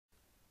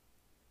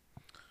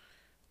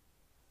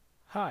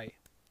Hi,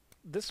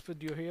 this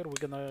video here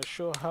we're gonna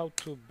show how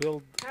to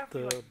build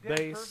the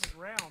base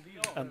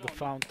and the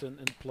fountain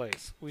in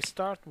place. We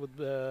start with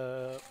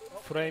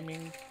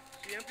framing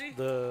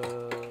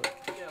the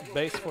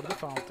base for the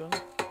fountain.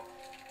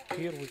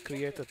 Here we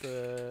created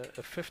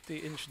a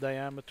 50-inch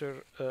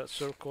diameter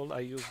circle.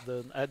 I used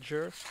an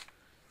edger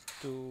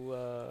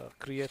to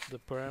create the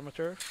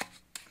perimeter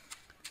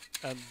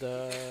and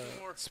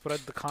spread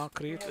the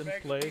concrete in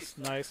place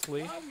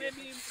nicely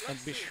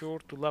and be sure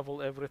to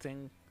level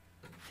everything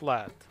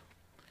flat.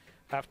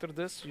 After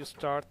this, you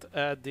start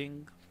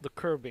adding the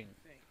curbing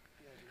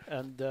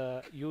and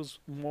use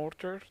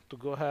mortar to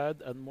go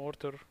ahead and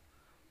mortar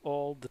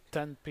all the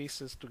 10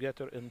 pieces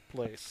together in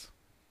place.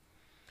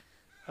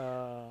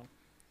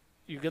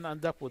 You're gonna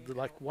end up with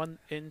like 1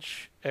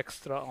 inch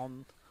extra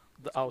on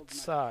the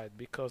outside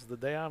because the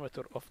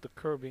diameter of the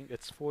curbing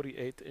it's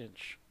 48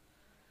 inch.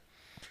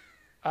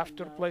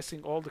 After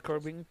placing all the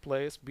curbing in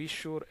place, be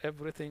sure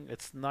everything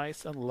is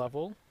nice and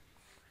level.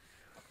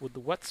 With the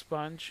wet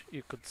sponge,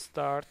 you could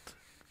start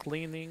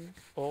cleaning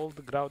all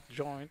the grout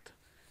joint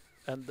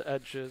and the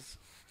edges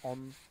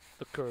on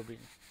the curbing.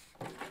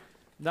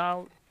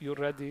 Now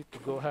you're ready to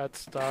go ahead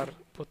start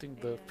putting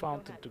the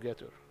fountain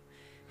together.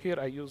 Here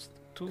I used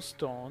 2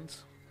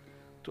 stones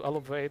to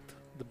elevate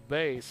the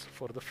base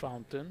for the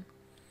fountain.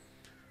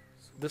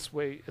 This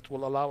way it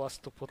will allow us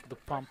to put the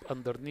pump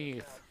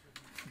underneath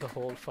the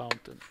whole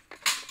fountain.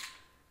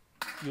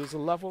 Use a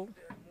level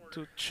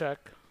to check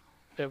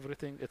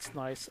everything it's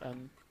nice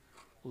and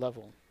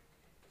level.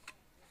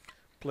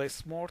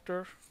 Place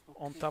mortar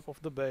on top of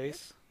the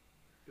base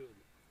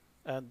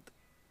and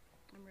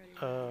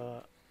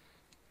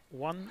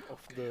one of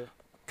the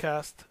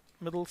cast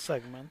middle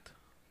segment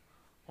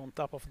on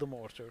top of the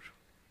mortar.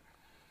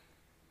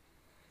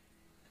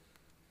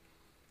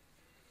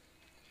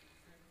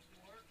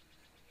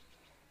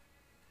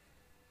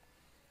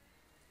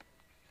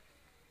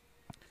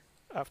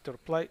 After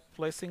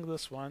placing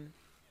this one,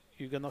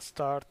 you're gonna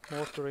start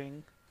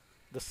mortaring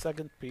the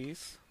second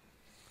piece,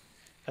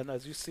 and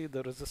as you see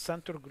there is a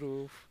center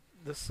groove.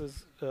 This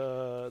is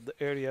the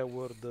area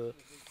where the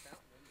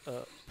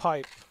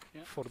pipe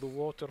for the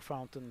water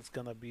fountain is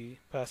gonna be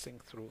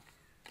passing through.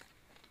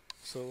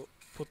 So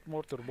put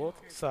mortar both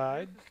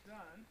side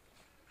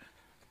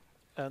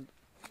and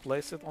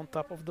place it on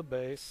top of the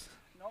base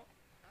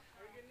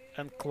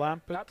and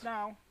clamp it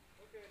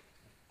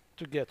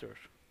together.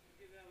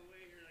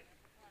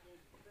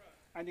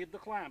 I need the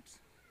clamps.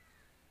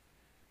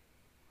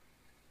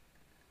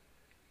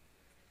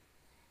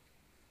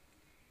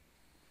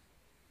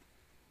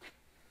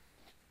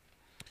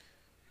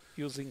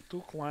 Using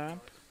 2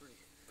 clamp,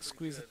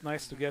 squeeze it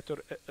nice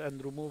together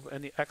and remove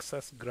any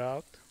excess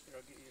grout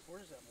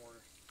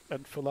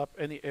and fill up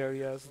any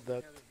areas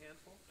that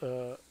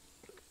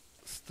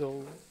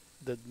still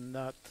did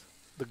not,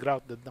 the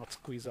grout did not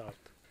squeeze out.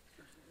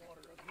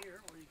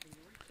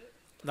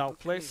 Now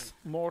place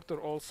mortar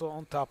also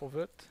on top of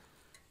it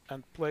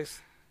and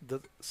place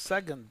the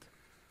second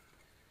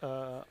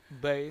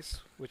base,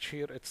 which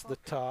here it's the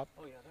top,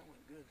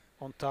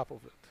 on top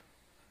of it.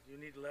 Do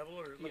you need level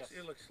or it looks,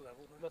 it looks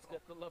level? Let's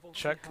get the level.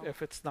 Check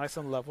if it's nice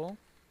and level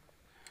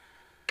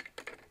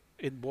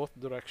in both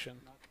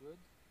directions. Not good.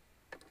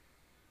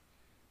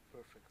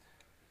 Perfect.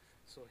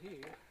 So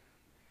here,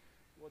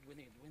 what we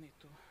need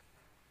to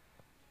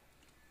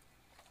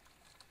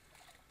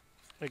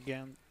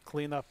Again,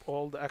 clean up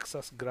all the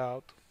excess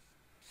grout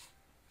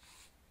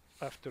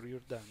after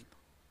you're done.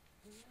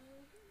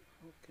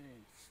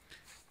 okay.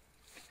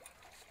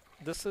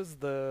 This is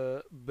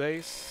the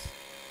base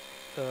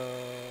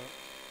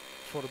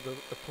for the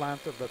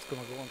planter that's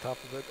going to go on top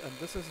of it, and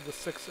this is the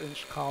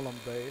 6-inch column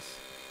base.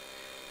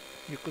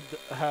 You could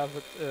have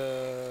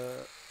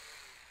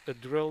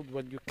it drilled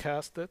when you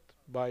cast it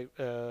by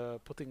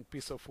putting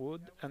piece of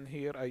wood, and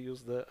here I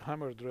use the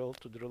hammer drill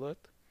to drill it.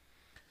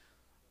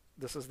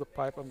 This is the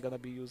pipe I'm going to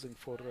be using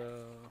for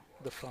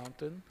the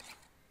fountain.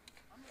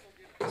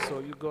 So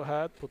you go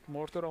ahead, put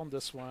mortar on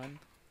this one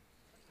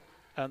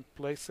and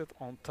place it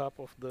on top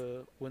of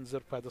the Windsor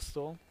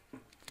pedestal,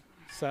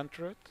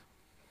 center it,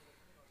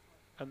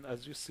 and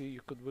as you see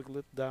you could wiggle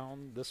it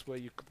down. This way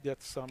you could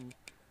get some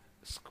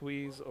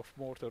squeeze of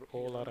mortar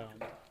all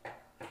around,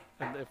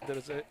 and if there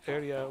is an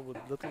area with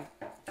little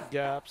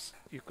gaps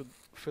you could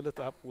fill it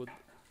up with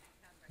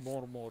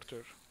more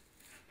mortar.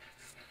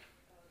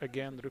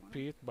 Again,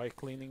 repeat by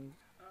cleaning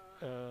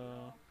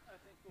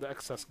the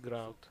excess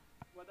grout.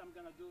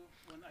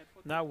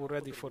 Now we're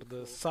ready for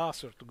the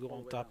saucer to go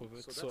on top of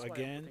it. So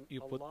again,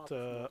 you put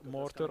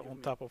mortar on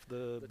top of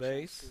the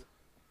base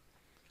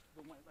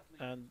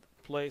and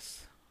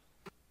place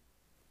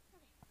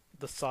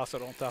the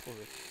saucer on top of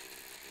it.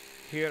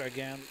 Here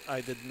again,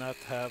 I did not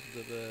have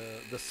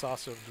the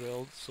saucer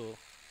drilled, so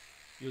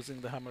using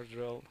the hammer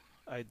drill,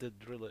 I did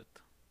drill it.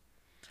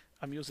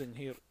 I'm using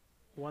here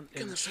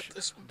 1-inch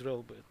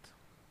drill bit.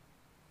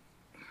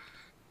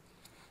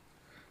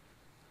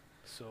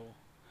 So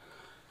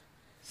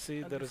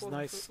see, there is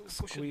nice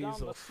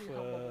squeeze of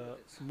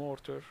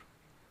mortar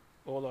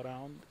all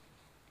around.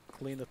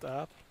 clean it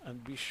up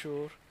and be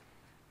sure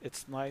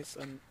it's nice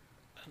and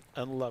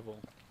level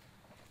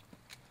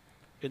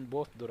in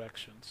both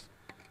directions.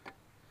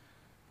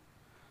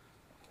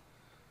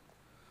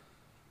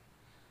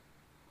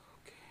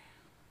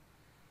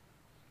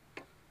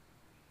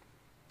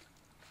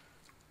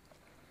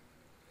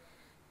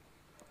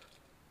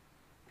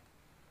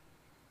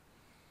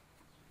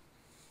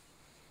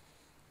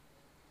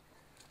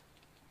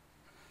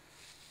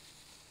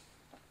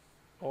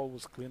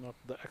 Always clean up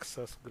the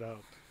excess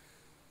grout.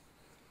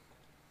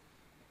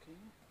 Okay.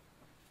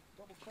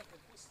 Double check if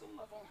we're still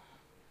level.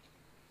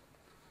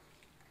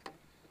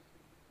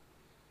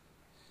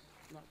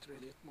 Not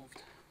really, it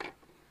moved.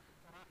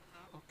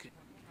 Okay.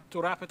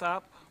 To wrap it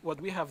up,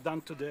 what we have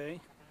done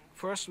today,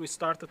 first we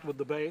started with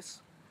the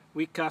base.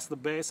 We cast the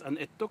base and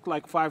it took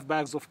like 5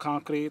 bags of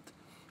concrete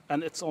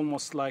and it's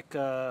almost like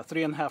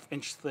 3.5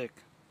 inch thick.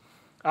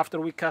 After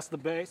we cast the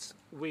base,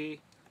 we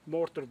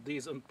mortared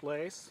these in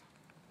place.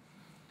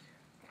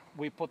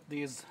 We put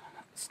these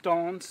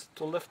stones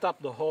to lift up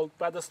the whole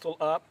pedestal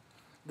up.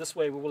 This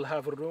way we will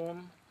have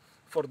room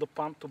for the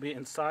pump to be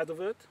inside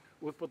of it.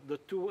 We put the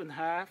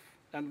 2.5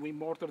 and we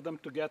mortar them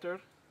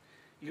together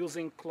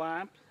using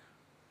clamp.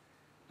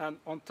 And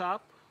on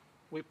top,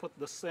 we put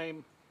the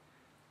same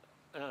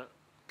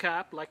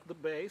cap like the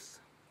base,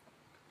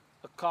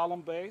 a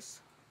column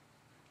base,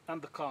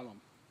 and the column.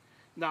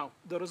 Now,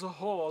 there is a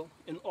hole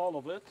in all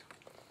of it.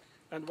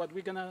 And what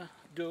we're gonna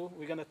do,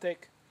 we're gonna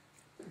take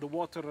the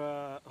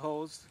water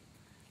hose,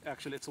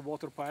 actually it's a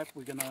water pipe,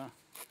 we're gonna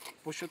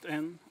push it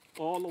in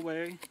all the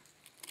way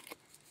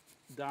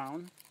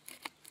down.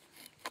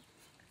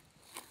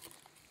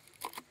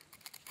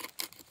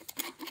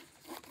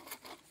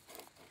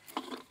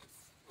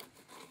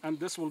 And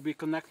this will be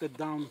connected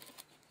down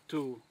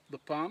to the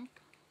pump.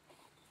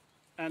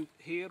 And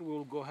here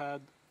we'll go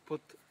ahead,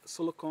 put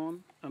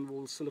silicone, and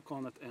we'll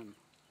silicone it in.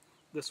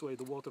 This way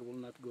the water will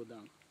not go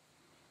down.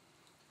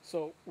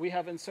 So we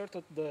have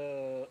inserted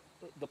the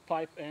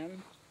pipe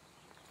in,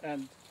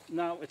 and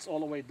now it's all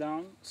the way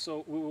down.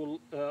 So we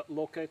will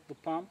locate the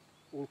pump,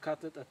 we'll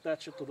cut it,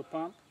 attach it to the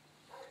pump.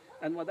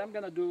 And what I'm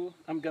gonna do,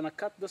 I'm gonna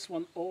cut this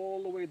one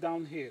all the way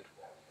down here.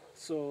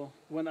 So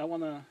when I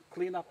wanna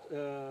clean up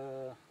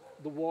the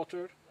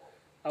water,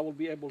 I will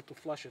be able to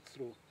flush it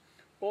through.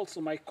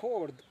 Also, my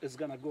cord is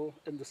gonna go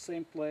in the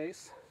same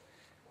place,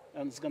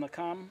 and it's gonna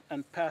come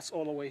and pass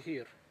all the way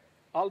here.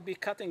 I'll be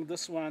cutting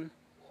this one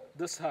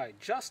this high,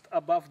 just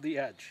above the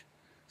edge.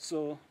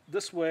 So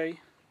this way,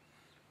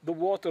 the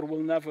water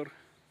will never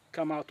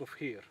come out of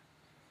here.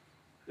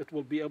 It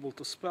will be able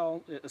to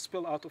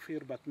spill out of here,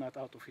 but not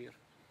out of here.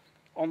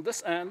 On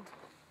this end,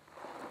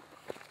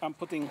 I'm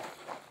putting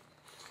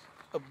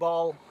a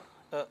ball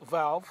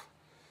valve.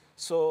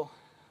 So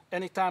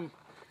anytime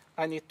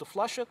I need to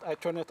flush it, I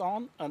turn it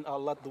on and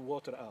I'll let the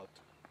water out.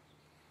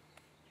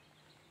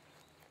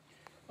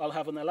 I'll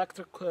have an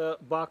electric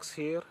box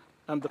here,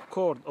 and the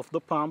cord of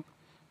the pump,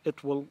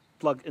 it will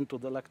plug into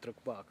the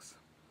electric box.